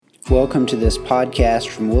Welcome to this podcast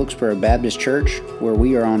from Wilkesboro Baptist Church, where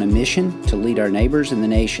we are on a mission to lead our neighbors and the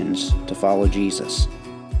nations to follow Jesus.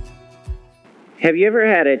 Have you ever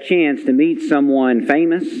had a chance to meet someone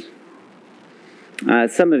famous?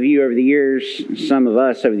 Some of you over the years, some of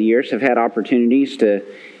us over the years have had opportunities to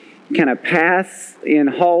kind of pass in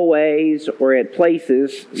hallways or at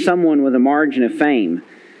places someone with a margin of fame.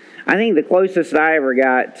 I think the closest I ever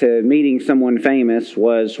got to meeting someone famous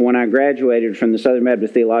was when I graduated from the Southern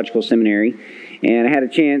Baptist Theological Seminary, and I had a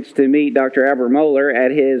chance to meet Dr. Albert Mohler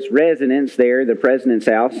at his residence there, the president's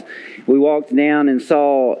house. We walked down and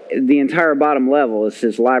saw the entire bottom level is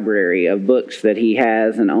his library of books that he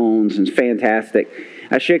has and owns, and it's fantastic.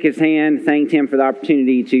 I shook his hand, thanked him for the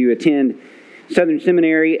opportunity to attend Southern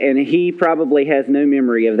Seminary, and he probably has no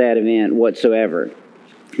memory of that event whatsoever.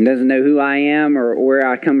 He doesn't know who I am or where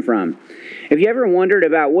I come from. Have you ever wondered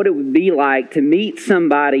about what it would be like to meet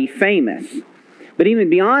somebody famous? But even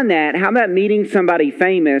beyond that, how about meeting somebody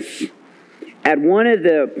famous at one of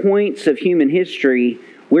the points of human history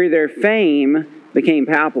where their fame became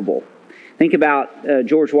palpable? Think about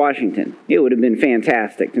George Washington. It would have been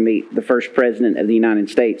fantastic to meet the first president of the United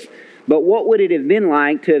States. But what would it have been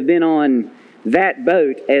like to have been on that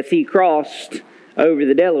boat as he crossed over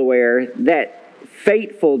the Delaware that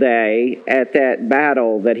fateful day at that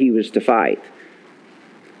battle that he was to fight?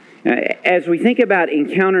 As we think about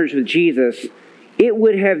encounters with Jesus, it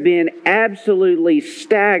would have been absolutely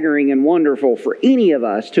staggering and wonderful for any of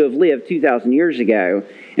us to have lived 2,000 years ago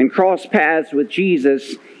and crossed paths with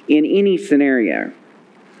Jesus in any scenario.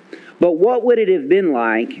 But what would it have been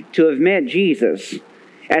like to have met Jesus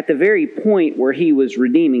at the very point where he was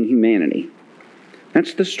redeeming humanity?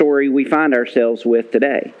 That's the story we find ourselves with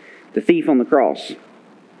today. The thief on the cross.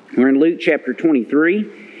 We're in Luke chapter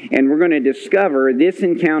 23, and we're going to discover this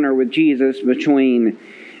encounter with Jesus between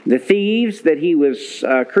the thieves that he was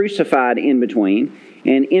crucified in between,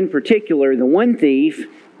 and in particular, the one thief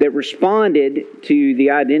that responded to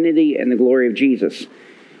the identity and the glory of Jesus.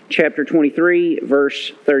 Chapter 23,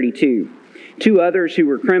 verse 32. Two others who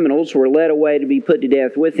were criminals were led away to be put to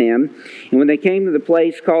death with him, and when they came to the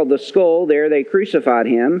place called the Skull, there they crucified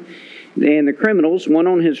him, and the criminals, one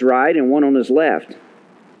on his right and one on his left.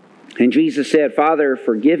 And Jesus said, "Father,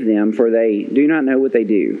 forgive them, for they do not know what they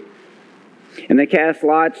do." And they cast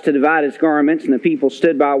lots to divide his garments, and the people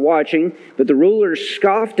stood by watching. But the rulers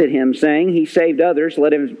scoffed at him, saying, "He saved others,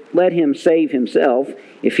 let him save himself,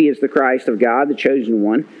 if he is the Christ of God, the chosen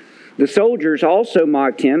one." The soldiers also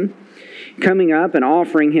mocked him, coming up and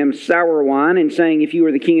offering him sour wine, and saying, "If you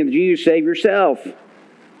are the king of the Jews, save yourself."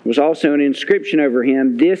 There was also an inscription over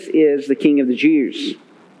him, "This is the King of the Jews."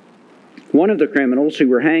 One of the criminals who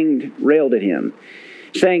were hanged railed at him,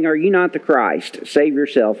 saying, "Are you not the Christ? Save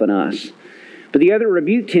yourself and us." But the other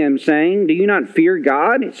rebuked him, saying, "Do you not fear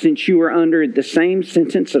God, since you are under the same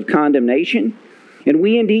sentence of condemnation? And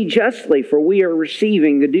we indeed justly, for we are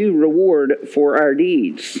receiving the due reward for our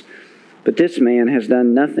deeds. But this man has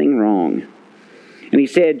done nothing wrong." And he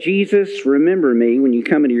said, "Jesus, remember me when you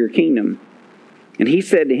come into your kingdom." And he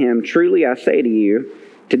said to him, "Truly I say to you,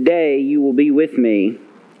 today you will be with me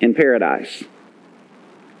in paradise."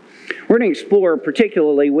 We're going to explore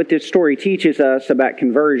particularly what this story teaches us about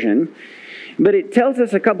conversion, but it tells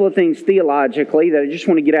us a couple of things theologically that I just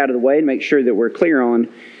want to get out of the way and make sure that we're clear on.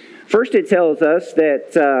 First, it tells us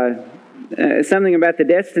that something about the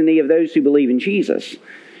destiny of those who believe in Jesus.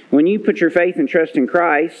 When you put your faith and trust in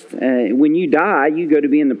Christ, when you die, you go to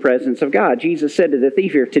be in the presence of God. Jesus said to the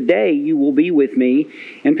thief here, "Today you will be with me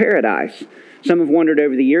in paradise." Some have wondered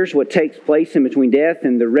over the years what takes place in between death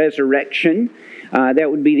and the resurrection.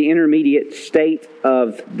 That would be the intermediate state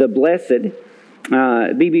of the blessed.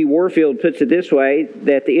 B.B. Warfield puts it this way,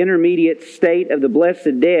 that the intermediate state of the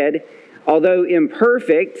blessed dead, although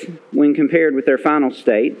imperfect when compared with their final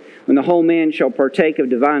state, when the whole man shall partake of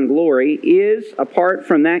divine glory, is, apart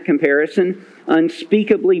from that comparison,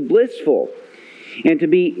 unspeakably blissful, and to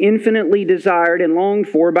be infinitely desired and longed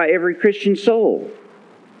for by every Christian soul.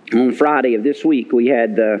 On Friday of this week, we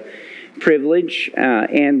had the privilege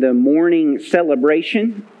and the morning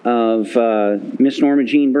celebration of Miss Norma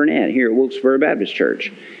Jean Burnett here at Wilkesboro Baptist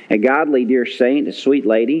Church. A godly dear saint, a sweet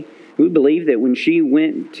lady. We believe that when she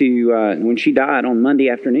died on Monday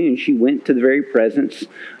afternoon, she went to the very presence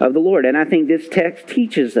of the Lord. And I think this text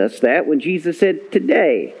teaches us that when Jesus said,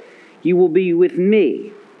 "Today you will be with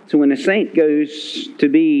me." So when a saint goes to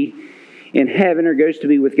be in heaven or goes to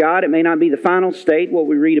be with God, it may not be the final state, what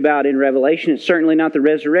we read about in Revelation. It's certainly not the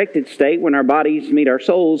resurrected state when our bodies meet our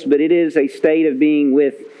souls, but it is a state of being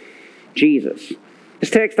with Jesus. This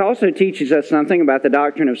text also teaches us something about the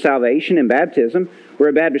doctrine of salvation and baptism. We're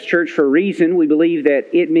a Baptist church for a reason. We believe that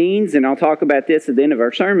it means, and I'll talk about this at the end of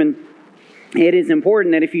our sermon, it is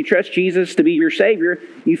important that if you trust Jesus to be your Savior,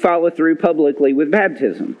 you follow through publicly with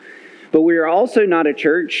baptism. But we are also not a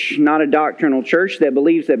church, not a doctrinal church that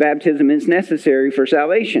believes that baptism is necessary for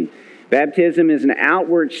salvation. Baptism is an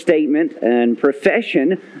outward statement and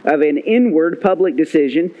profession of an inward public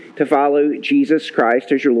decision to follow Jesus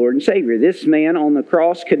Christ as your Lord and Savior. This man on the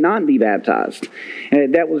cross could not be baptized.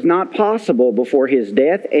 That was not possible before his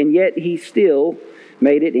death, and yet he still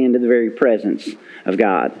made it into the very presence of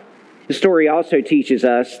God. The story also teaches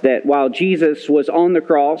us that while Jesus was on the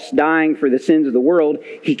cross dying for the sins of the world,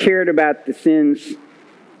 he cared about the sins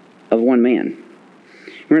of one man.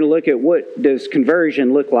 We're going to look at what does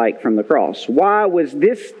conversion look like from the cross. Why was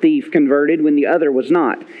this thief converted when the other was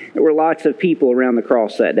not? There were lots of people around the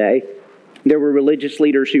cross that day. There were religious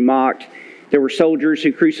leaders who mocked. There were soldiers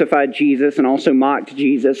who crucified Jesus and also mocked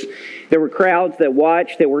Jesus. There were crowds that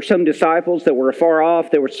watched. There were some disciples that were afar off.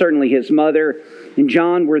 There was certainly his mother and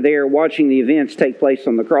John were there watching the events take place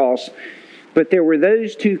on the cross. But there were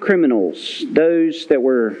those two criminals, those that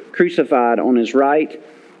were crucified on his right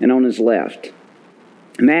and on his left.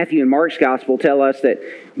 Matthew and Mark's gospel tell us that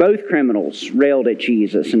both criminals railed at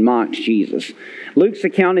Jesus and mocked Jesus. Luke's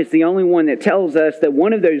account is the only one that tells us that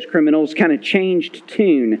one of those criminals kind of changed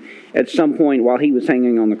tune at some point while he was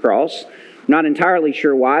hanging on the cross. Not entirely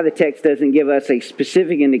sure why. The text doesn't give us a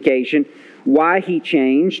specific indication why he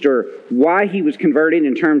changed or why he was converted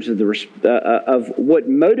in terms of of what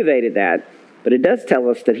motivated that, but it does tell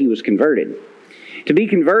us that he was converted. To be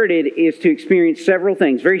converted is to experience several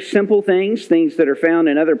things, very simple things that are found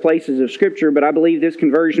in other places of Scripture, but I believe this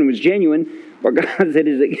conversion was genuine because it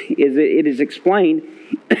is explained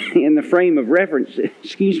in the frame of reference,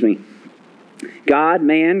 God,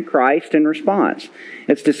 man, Christ, and response.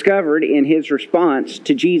 It's discovered in his response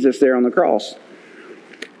to Jesus there on the cross.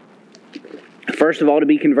 First of all, to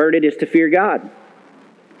be converted is to fear God.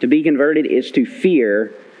 To be converted is to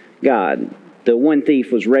fear God. The one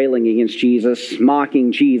thief was railing against Jesus,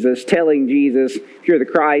 mocking Jesus, telling Jesus, if you're the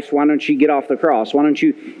Christ, why don't you get off the cross? Why don't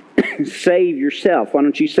you save yourself? Why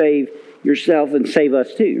don't you save yourself and save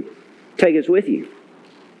us too? Take us with you.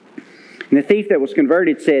 And the thief that was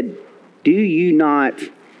converted said, do you not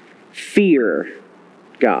fear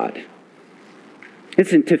God?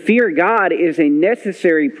 Listen, to fear God is a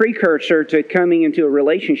necessary precursor to coming into a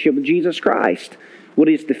relationship with Jesus Christ. What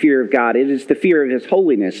is the fear of God? It is the fear of His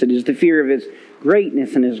holiness. It is the fear of His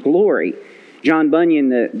greatness and His glory. John Bunyan,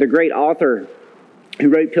 the great author who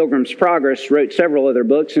wrote Pilgrim's Progress, wrote several other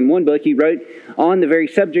books. In one book, he wrote on the very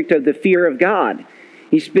subject of the fear of God.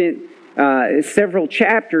 He spent several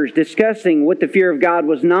chapters discussing what the fear of God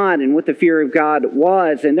was not and what the fear of God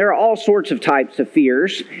was. And there are all sorts of types of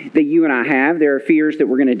fears that you and I have. There are fears that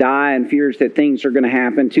we're going to die and fears that things are going to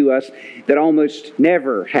happen to us that almost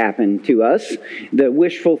never happen to us. The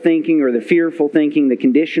wishful thinking or the fearful thinking, the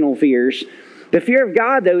conditional fears. The fear of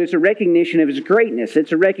God, though, is a recognition of His greatness.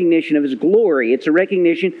 It's a recognition of His glory. It's a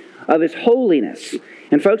recognition of His holiness.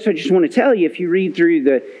 And folks, I just want to tell you, if you read through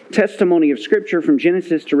the testimony of Scripture from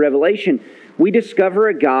Genesis to Revelation, we discover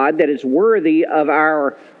a God that is worthy of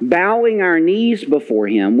our bowing our knees before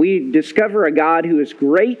Him. We discover a God who is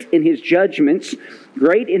great in His judgments,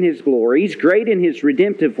 great in His glories, great in His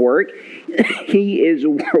redemptive work. He is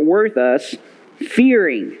worth us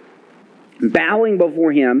fearing, bowing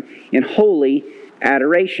before Him in holy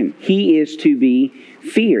adoration. He is to be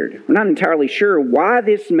feared. We're not entirely sure why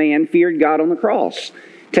this man feared God on the cross.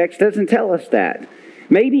 Text doesn't tell us that.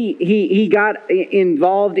 Maybe he got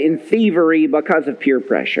involved in thievery because of peer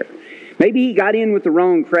pressure. Maybe he got in with the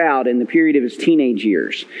wrong crowd in the period of his teenage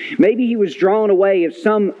years. Maybe he was drawn away of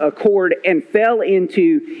some accord and fell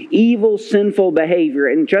into evil, sinful behavior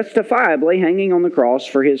and justifiably hanging on the cross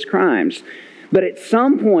for his crimes. But at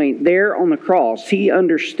some point there on the cross, he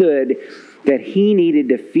understood that he needed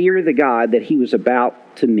to fear the God that he was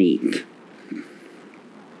about to meet.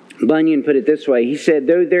 Bunyan put it this way. He said,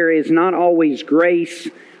 though there is not always grace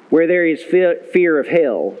where there is fear of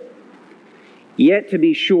hell, yet to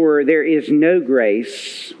be sure there is no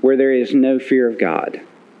grace where there is no fear of God.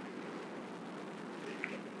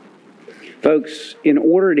 Folks, in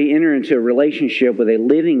order to enter into a relationship with a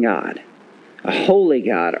living God, a holy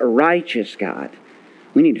God, a righteous God,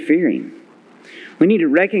 we need to fear Him. We need to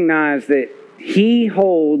recognize that He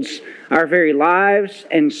holds our very lives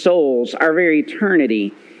and souls, our very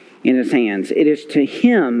eternity in His hands. It is to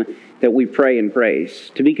Him that we pray and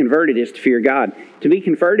praise. To be converted is to fear God. To be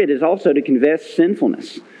converted is also to confess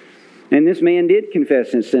sinfulness. And this man did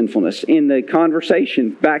confess his sinfulness in the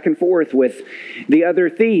conversation back and forth with the other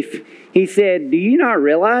thief. He said, "Do you not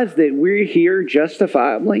realize that we're here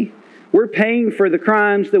justifiably? We're paying for the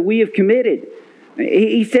crimes that we have committed."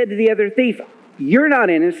 He said to the other thief, "You're not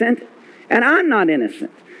innocent, and I'm not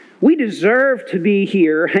innocent. We deserve to be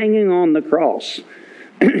here hanging on the cross."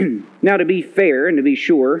 Now, to be fair and to be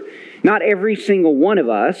sure, not every single one of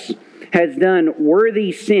us has done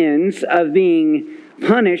worthy sins of being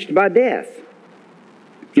punished by death.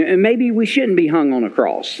 And maybe we shouldn't be hung on a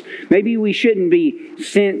cross. Maybe we shouldn't be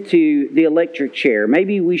sent to the electric chair.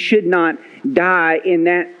 Maybe we should not die in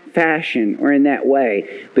that fashion or in that way.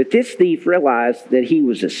 But this thief realized that he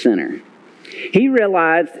was a sinner. He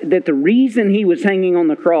realized that the reason he was hanging on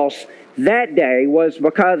the cross that day was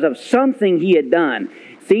because of something he had done.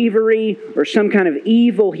 Thievery or some kind of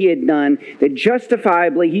evil he had done, that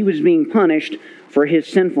justifiably he was being punished for his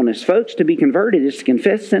sinfulness. Folks, to be converted is to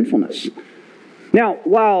confess sinfulness. Now,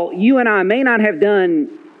 while you and I may not have done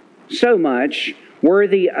so much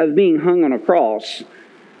worthy of being hung on a cross,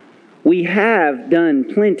 we have done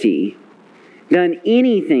plenty, done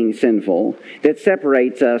anything sinful that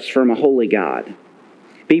separates us from a holy God.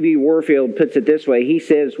 B.B. Warfield puts it this way. He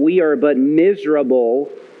says, "We are but miserable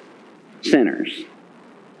sinners."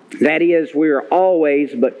 That is, we are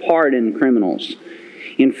always but pardoned criminals.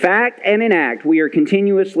 In fact and in act, we are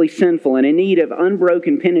continuously sinful and in need of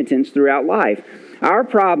unbroken penitence throughout life. Our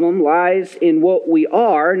problem lies in what we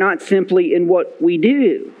are, not simply in what we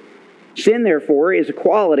do. Sin, therefore, is a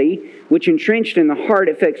quality which, entrenched in the heart,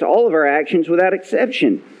 affects all of our actions without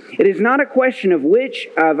exception. It is not a question of which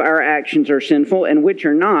of our actions are sinful and which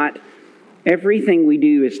are not. Everything we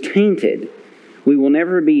do is tainted. We will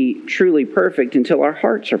never be truly perfect until our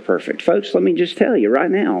hearts are perfect. Folks, let me just tell you right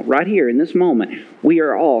now, right here in this moment, we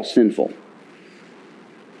are all sinful.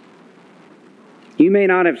 You may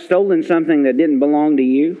not have stolen something that didn't belong to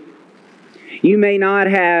you. You may not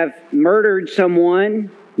have murdered someone.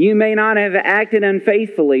 You may not have acted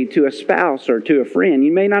unfaithfully to a spouse or to a friend.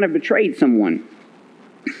 You may not have betrayed someone.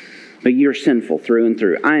 But you're sinful through and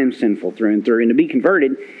through. I am sinful through and through. And to be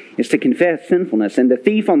converted is to confess sinfulness. And the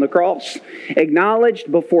thief on the cross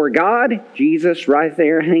acknowledged before God, Jesus right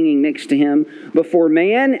there hanging next to him, before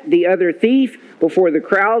man, the other thief, before the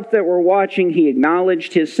crowds that were watching, he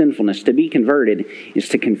acknowledged his sinfulness. To be converted is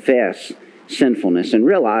to confess sinfulness and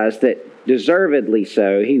realize that deservedly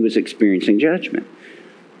so, he was experiencing judgment.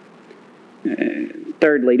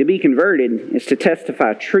 Thirdly, to be converted is to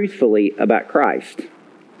testify truthfully about Christ.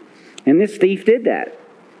 And this thief did that.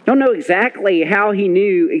 Don't know exactly how he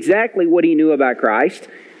knew exactly what he knew about Christ,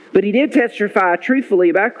 but he did testify truthfully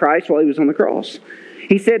about Christ while he was on the cross.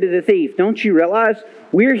 He said to the thief, "Don't you realize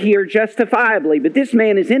we're here justifiably, but this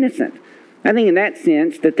man is innocent?" I think in that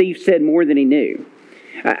sense, the thief said more than he knew.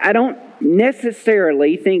 I don't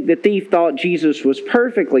necessarily think the thief thought Jesus was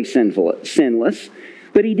perfectly sinless,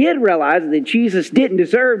 but he did realize that Jesus didn't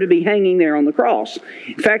deserve to be hanging there on the cross.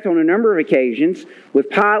 In fact, on a number of occasions, with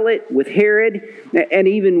Pilate, with Herod, and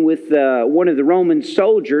even with one of the Roman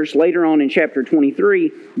soldiers, later on in chapter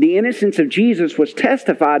 23, the innocence of Jesus was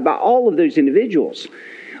testified by all of those individuals.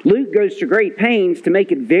 Luke goes to great pains to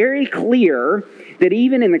make it very clear that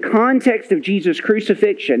even in the context of Jesus'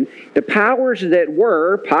 crucifixion, the powers that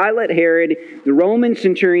were, Pilate, Herod, the Roman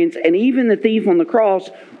centurions, and even the thief on the cross,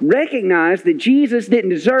 recognized that Jesus didn't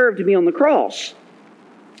deserve to be on the cross.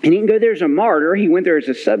 And he didn't go there as a martyr, he went there as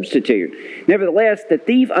a substitute. Nevertheless, the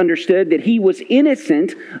thief understood that he was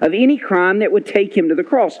innocent of any crime that would take him to the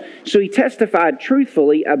cross. So he testified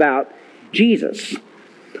truthfully about Jesus.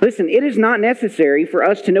 Listen, it is not necessary for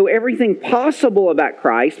us to know everything possible about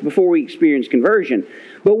Christ before we experience conversion.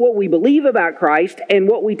 But what we believe about Christ and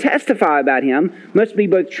what we testify about Him must be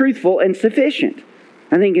both truthful and sufficient.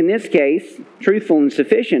 I think in this case, truthful and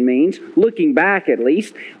sufficient means, looking back at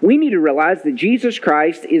least, we need to realize that Jesus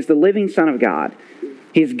Christ is the living Son of God.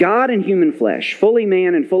 He's God in human flesh, fully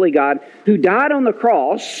man and fully God, who died on the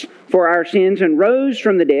cross for our sins and rose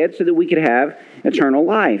from the dead so that we could have eternal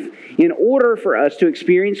life. In order for us to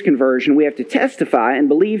experience conversion, we have to testify and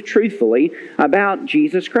believe truthfully about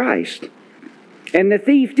Jesus Christ. And the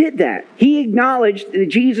thief did that. He acknowledged that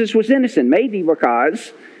Jesus was innocent, maybe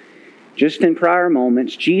because just in prior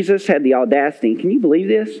moments, Jesus had the audacity, can you believe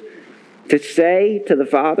this? To say to the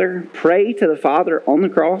Father, pray to the Father on the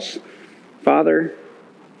cross, "Father,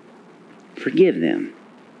 forgive them,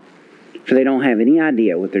 for they don't have any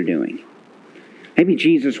idea what they're doing." Maybe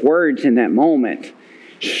Jesus' words in that moment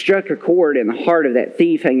struck a chord in the heart of that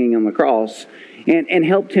thief hanging on the cross and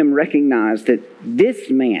helped him recognize that this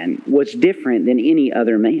man was different than any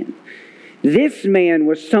other man. This man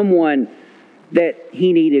was someone that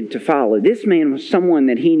he needed to follow. This man was someone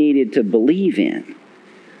that he needed to believe in.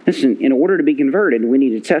 Listen, in order to be converted, we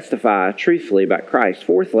need to testify truthfully about Christ.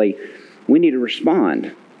 Fourthly, we need to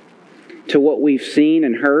respond to what we've seen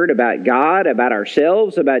and heard about God, about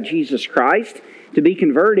ourselves, about Jesus Christ. To be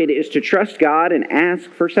converted is to trust God and ask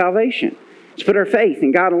for salvation. To put our faith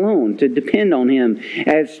in God alone, to depend on Him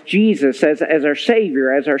as Jesus, as our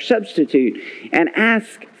Savior, as our substitute, and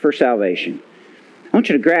ask for salvation. I want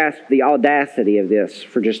you to grasp the audacity of this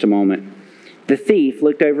for just a moment. The thief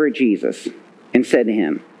looked over at Jesus and said to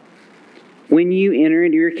Him, "When you enter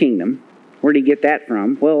into your kingdom," where did he get that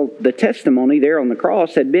from? Well, the testimony there on the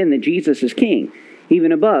cross had been that Jesus is king.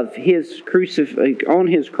 Even above on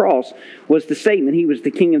his cross was the statement he was the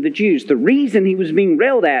King of the Jews. The reason he was being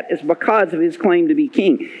railed at is because of his claim to be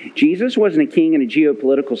king. Jesus wasn't a king in a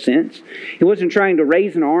geopolitical sense. He wasn't trying to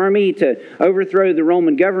raise an army to overthrow the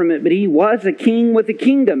Roman government, but he was a king with a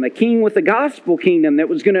kingdom, a king with a gospel kingdom that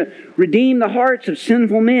was going to redeem the hearts of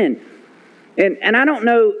sinful men. And I don't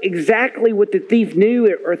know exactly what the thief knew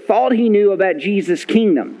or thought he knew about Jesus'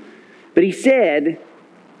 kingdom, but he said,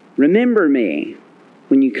 "Remember me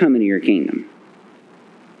when you come into your kingdom."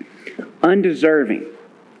 Undeserving.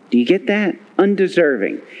 Do you get that?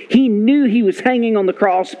 Undeserving. He knew he was hanging on the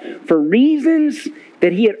cross for reasons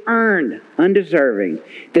that he had earned. Undeserving.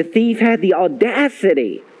 The thief had the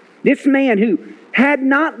audacity. This man who had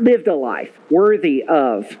not lived a life worthy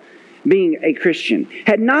of being a Christian,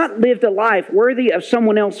 had not lived a life worthy of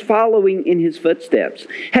someone else following in his footsteps,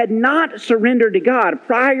 had not surrendered to God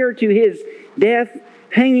prior to his death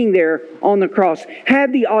hanging there on the cross,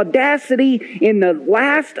 had the audacity in the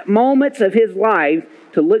last moments of his life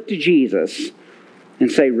to look to Jesus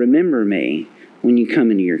and say, "Remember me when you come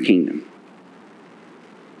into your kingdom."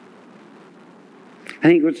 I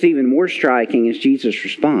think what's even more striking is Jesus'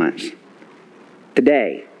 response.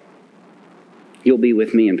 "Today, you'll be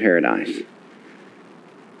with me in paradise."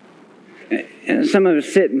 And some of us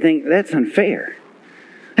sit and think, that's unfair.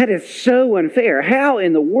 That is so unfair. How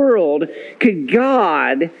in the world could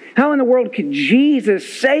Jesus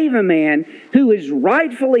save a man who is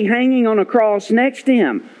rightfully hanging on a cross next to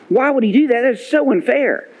him? Why would he do that? That is so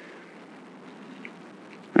unfair.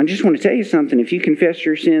 I just want to tell you something. If you confess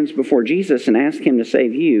your sins before Jesus and ask Him to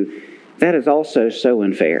save you, that is also so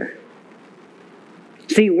unfair.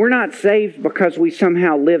 See, we're not saved because we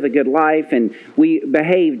somehow live a good life and we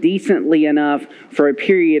behave decently enough for a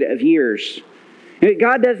period of years.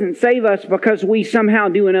 God doesn't save us because we somehow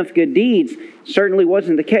do enough good deeds. Certainly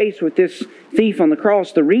wasn't the case with this thief on the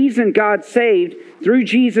cross. The reason God saved through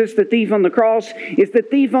Jesus the thief on the cross is the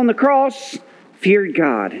thief on the cross feared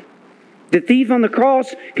God. The thief on the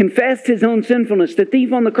cross confessed his own sinfulness. The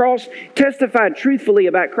thief on the cross testified truthfully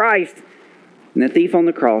about Christ. And the thief on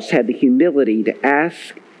the cross had the humility to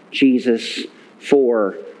ask Jesus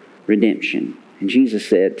for redemption. And Jesus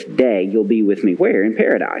said, "Today you'll be with me." Where? In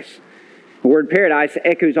paradise. The word paradise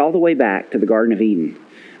echoes all the way back to the Garden of Eden.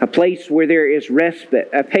 A place where there is respite,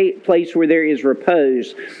 a place where there is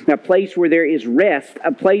repose, a place where there is rest,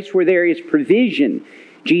 a place where there is provision.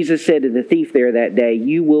 Jesus said to the thief there that day,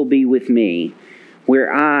 "You will be with me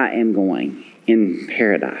where I am going in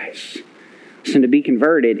paradise." So to be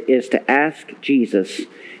converted is to ask Jesus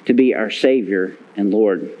to be our Savior and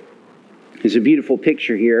Lord. There's a beautiful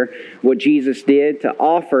picture here, what Jesus did to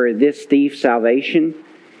offer this thief salvation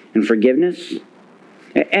and forgiveness.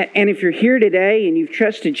 And if you're here today and you've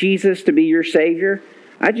trusted Jesus to be your Savior,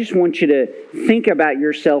 I just want you to think about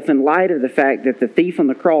yourself in light of the fact that the thief on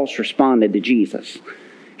the cross responded to Jesus.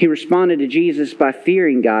 He responded to Jesus by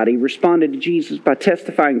fearing God. He responded to Jesus by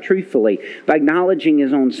testifying truthfully, by acknowledging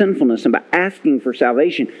his own sinfulness, and by asking for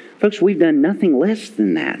salvation. Folks, we've done nothing less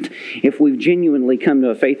than that if we've genuinely come to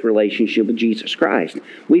a faith relationship with Jesus Christ.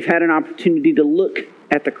 We've had an opportunity to look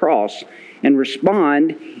at the cross and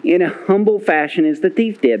respond in a humble fashion as the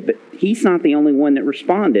thief did. But he's not the only one that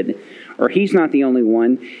responded, or he's not the only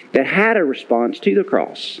one that had a response to the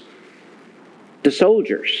cross. The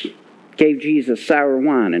soldiers gave Jesus sour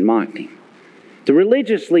wine and mocked him. The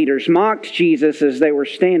religious leaders mocked Jesus as they were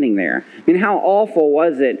standing there. I mean, how awful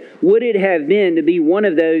would it have been to be one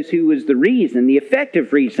of those who was the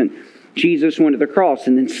effective reason Jesus went to the cross,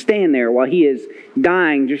 and then stand there while he is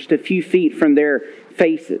dying just a few feet from their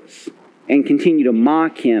faces and continue to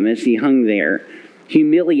mock him as he hung there,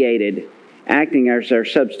 humiliated, acting as our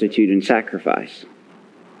substitute and sacrifice.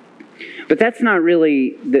 But that's not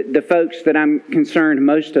really the folks that I'm concerned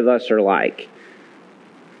most of us are like.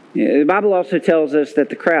 The Bible also tells us that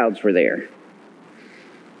the crowds were there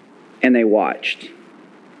and they watched.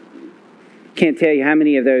 Can't tell you how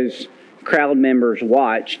many of those crowd members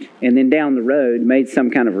watched and then down the road made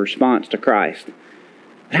some kind of response to Christ.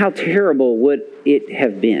 But how terrible would it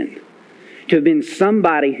have been to have been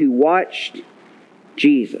somebody who watched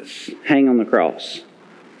Jesus hang on the cross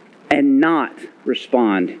and not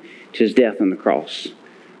respond to his death on the cross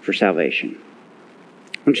for salvation?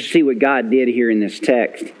 I want you to see what God did here in this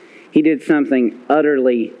text. He did something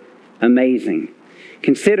utterly amazing.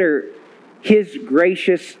 Consider his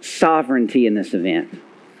gracious sovereignty in this event.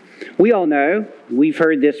 We all know, we've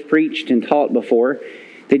heard this preached and taught before,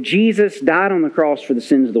 that Jesus died on the cross for the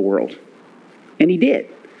sins of the world. And he did.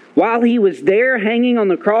 While he was there hanging on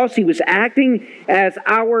the cross, he was acting as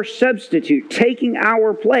our substitute, taking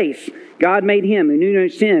our place. God made him who knew no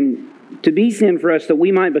sin to be sin for us that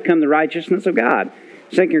we might become the righteousness of God.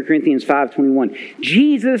 2 Corinthians 5:21.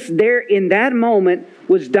 Jesus there in that moment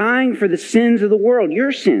was dying for the sins of the world,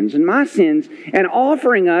 your sins and my sins, and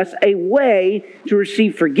offering us a way to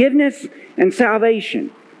receive forgiveness and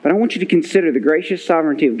salvation. But I want you to consider the gracious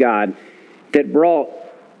sovereignty of God that brought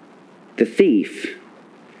the thief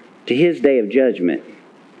to his day of judgment,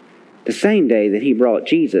 the same day that he brought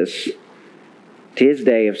Jesus to his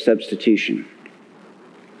day of substitution.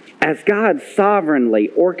 As God sovereignly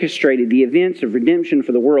orchestrated the events of redemption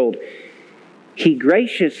for the world, he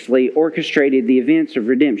graciously orchestrated the events of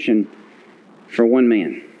redemption for one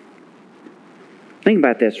man. Think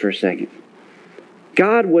about this for a second.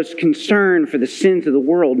 God was concerned for the sins of the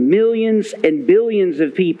world, millions and billions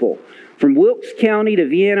of people, from Wilkes County to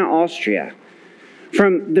Vienna, Austria,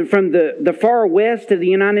 from the far west of the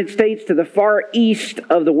United States to the far east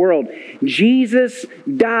of the world. Jesus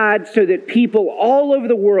died so that people all over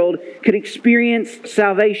the world could experience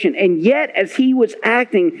salvation. And yet, as he was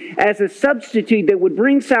acting as a substitute that would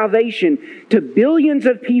bring salvation to billions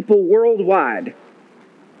of people worldwide,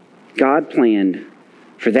 God planned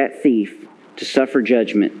for that thief to suffer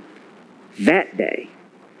judgment that day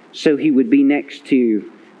so he would be next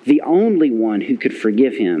to the only one who could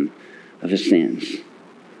forgive him of his sins.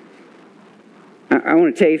 I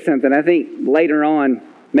want to tell you something. I think later on,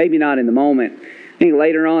 maybe not in the moment, I think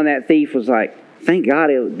later on that thief was like, thank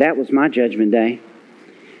God that was my judgment day.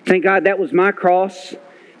 Thank God that was my cross.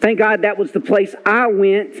 Thank God that was the place I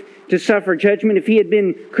went to suffer judgment. If he had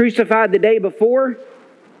been crucified the day before,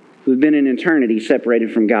 he would have been in eternity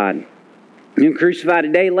separated from God. And crucified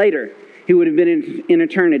a day later, he would have been in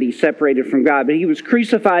eternity separated from God. But he was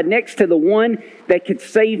crucified next to the one that could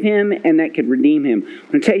save him and that could redeem him.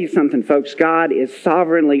 I'm going to tell you something, folks. God is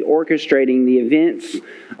sovereignly orchestrating the events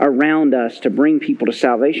around us to bring people to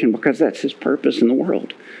salvation because that's his purpose in the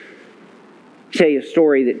world. I'll tell you a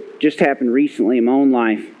story that just happened recently in my own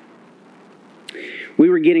life. We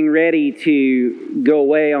were getting ready to go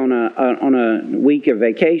away on a week of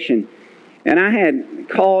vacation. And I had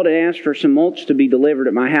called and asked for some mulch to be delivered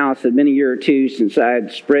at my house. It had been a year or two since I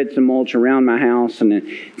had spread some mulch around my house and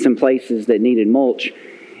in some places that needed mulch.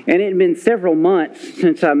 And it had been several months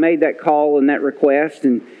since I made that call and that request.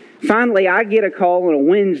 And finally, I get a call on a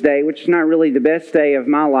Wednesday, which is not really the best day of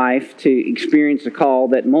my life to experience a call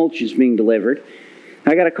that mulch is being delivered.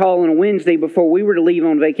 I got a call on a Wednesday before we were to leave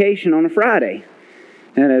on vacation on a Friday.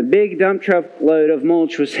 And a big dump truck load of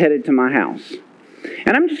mulch was headed to my house.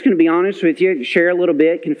 And I'm just going to be honest with you, share a little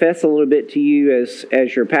bit, confess a little bit to you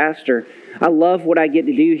as your pastor. I love what I get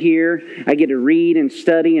to do here. I get to read and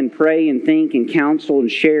study and pray and think and counsel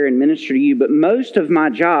and share and minister to you. But most of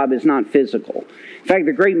my job is not physical. In fact,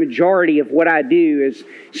 the great majority of what I do is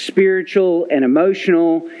spiritual and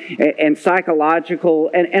emotional and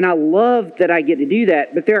psychological. And I love that I get to do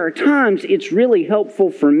that. But there are times it's really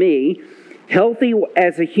helpful for me, healthy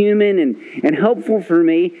as a human and helpful for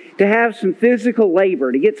me to have some physical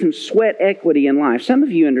labor, to get some sweat equity in life. Some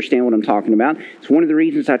of you understand what I'm talking about. It's one of the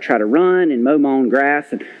reasons I try to run and mow my own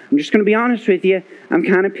grass. And I'm just going to be honest with you, I'm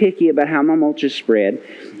kind of picky about how my mulch is spread.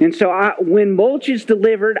 And so when mulch is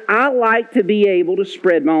delivered, I like to be able to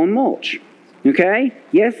spread my own mulch. Okay?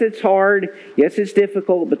 Yes, it's hard. Yes, it's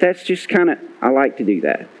difficult, but that's just I like to do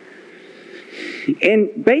that.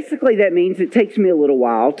 And basically that means it takes me a little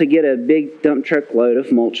while to get a big dump truck load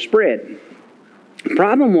of mulch spread. The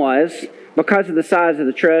problem was, because of the size of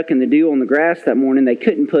the truck and the dew on the grass that morning, they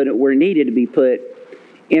couldn't put it where it needed to be put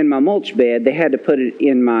in my mulch bed. They had to put it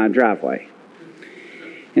in my driveway.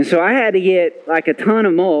 And so I had to get like a ton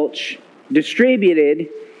of mulch distributed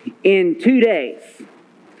in 2 days.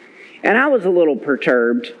 And I was a little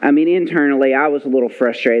perturbed. Internally, I was a little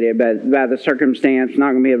frustrated by the circumstance.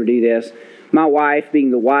 Not going to be able to do this. My wife,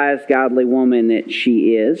 being the wise, godly woman that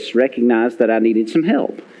she is, recognized that I needed some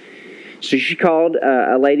help. So she called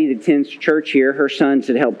a lady that attends church here. Her sons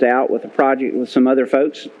had helped out with a project with some other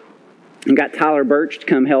folks. and got Tyler Birch to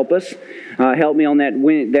come help us, help me on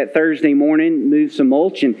that Thursday morning, move some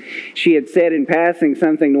mulch. And she had said in passing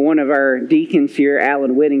something to one of our deacons here,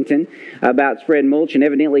 Alan Whittington, about spreading mulch, and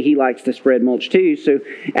evidently he likes to spread mulch too. So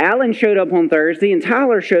Alan showed up on Thursday, and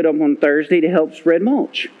Tyler showed up on Thursday to help spread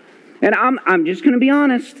mulch. And I'm just going to be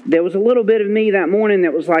honest, there was a little bit of me that morning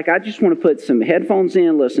that was like, I just want to put some headphones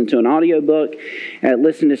in, listen to an audiobook,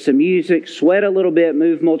 listen to some music, sweat a little bit,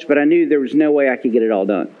 move mulch, but I knew there was no way I could get it all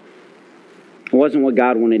done. It wasn't what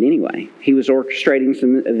God wanted anyway. He was orchestrating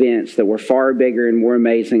some events that were far bigger and more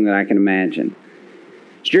amazing than I can imagine.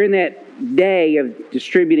 So during that day of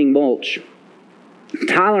distributing mulch,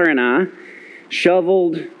 Tyler and I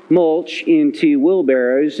shoveled mulch into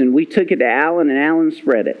wheelbarrows, and we took it to Alan, and Alan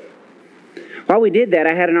spread it. While we did that,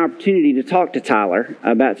 I had an opportunity to talk to Tyler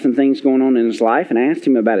about some things going on in his life, and I asked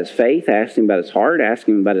him about his faith, I asked him about his heart, I asked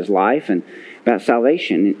him about his life and about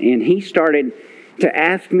salvation. And he started to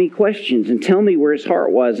ask me questions and tell me where his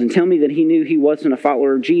heart was and tell me that he knew he wasn't a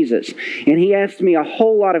follower of Jesus. And he asked me a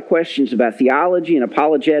whole lot of questions about theology and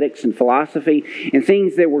apologetics and philosophy and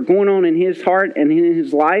things that were going on in his heart and in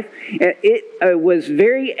his life. And it was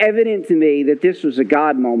very evident to me that this was a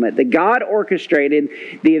God moment, that God orchestrated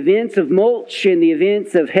the events of mulch and the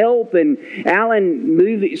events of help and Alan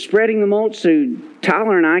spreading the mulch so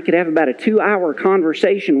Tyler and I could have about a 2-hour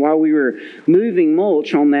conversation while we were moving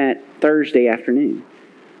mulch on that Thursday afternoon.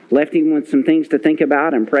 Left him with some things to think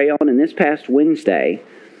about and pray on. And this past Wednesday,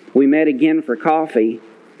 we met again for coffee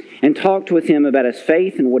and talked with him about his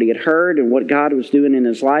faith and what he had heard and what God was doing in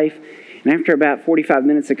his life. And after about 45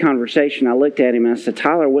 minutes of conversation, I looked at him and I said,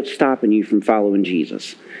 Tyler, what's stopping you from following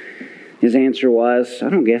Jesus? His answer was, I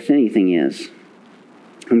don't guess anything is.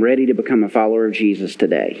 I'm ready to become a follower of Jesus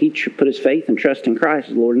today. He put his faith and trust in Christ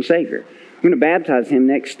as Lord and Savior. I'm going to baptize him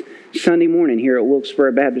next Sunday morning here at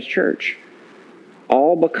Wilkesboro Baptist Church.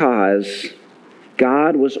 All because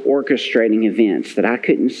God was orchestrating events that I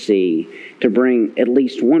couldn't see to bring at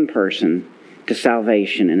least one person to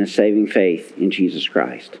salvation and a saving faith in Jesus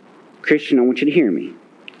Christ. Christian, I want you to hear me.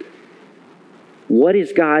 What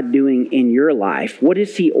is God doing in your life? What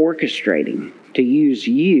is He orchestrating to use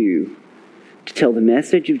you to tell the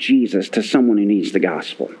message of Jesus to someone who needs the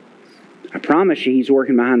gospel? I promise you He's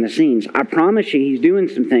working behind the scenes. I promise you He's doing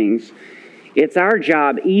some things. It's our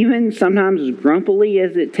job, even sometimes as grumpily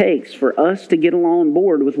as it takes, for us to get along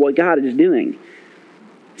board with what God is doing.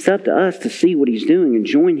 It's up to us to see what He's doing and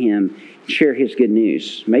join Him and share His good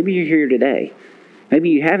news. Maybe you're here today. Maybe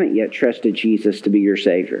you haven't yet trusted Jesus to be your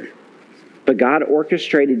Savior. But God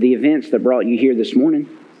orchestrated the events that brought you here this morning.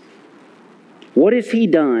 What has He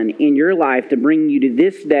done in your life to bring you to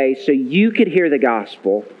this day so you could hear the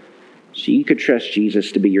gospel, so you could trust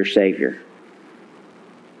Jesus to be your Savior?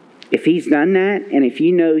 If He's done that, and if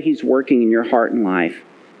you know He's working in your heart and life,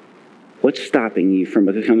 what's stopping you from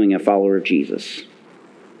becoming a follower of Jesus?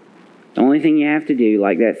 The only thing you have to do,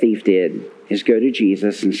 like that thief did, is go to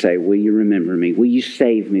Jesus and say, will you remember me? Will you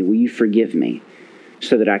save me? Will you forgive me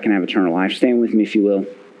so that I can have eternal life? Stand with me if you will.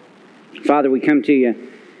 Father, we come to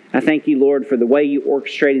you. I thank you, Lord, for the way you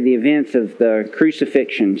orchestrated the events of the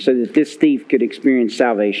crucifixion so that this thief could experience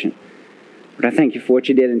salvation. Lord, I thank you for what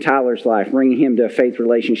you did in Tyler's life, bringing him to a faith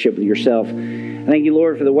relationship with yourself. I thank you,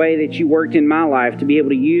 Lord, for the way that you worked in my life to be able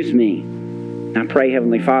to use me. And I pray,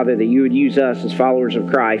 Heavenly Father, that you would use us as followers of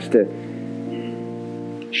Christ to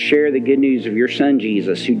share the good news of your Son,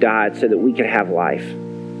 Jesus, who died so that we could have life.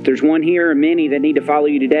 If there's one here or many that need to follow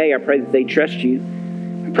you today, I pray that they trust you.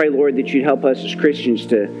 I pray, Lord, that you'd help us as Christians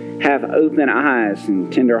to have open eyes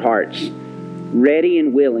and tender hearts, ready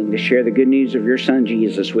and willing to share the good news of your Son,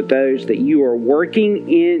 Jesus, with those that you are working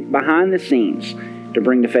in behind the scenes to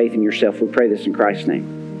bring to faith in yourself. We pray this in Christ's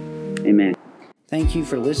name. Amen. Thank you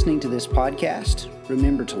for listening to this podcast.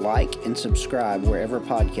 Remember to like and subscribe wherever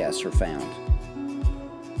podcasts are found.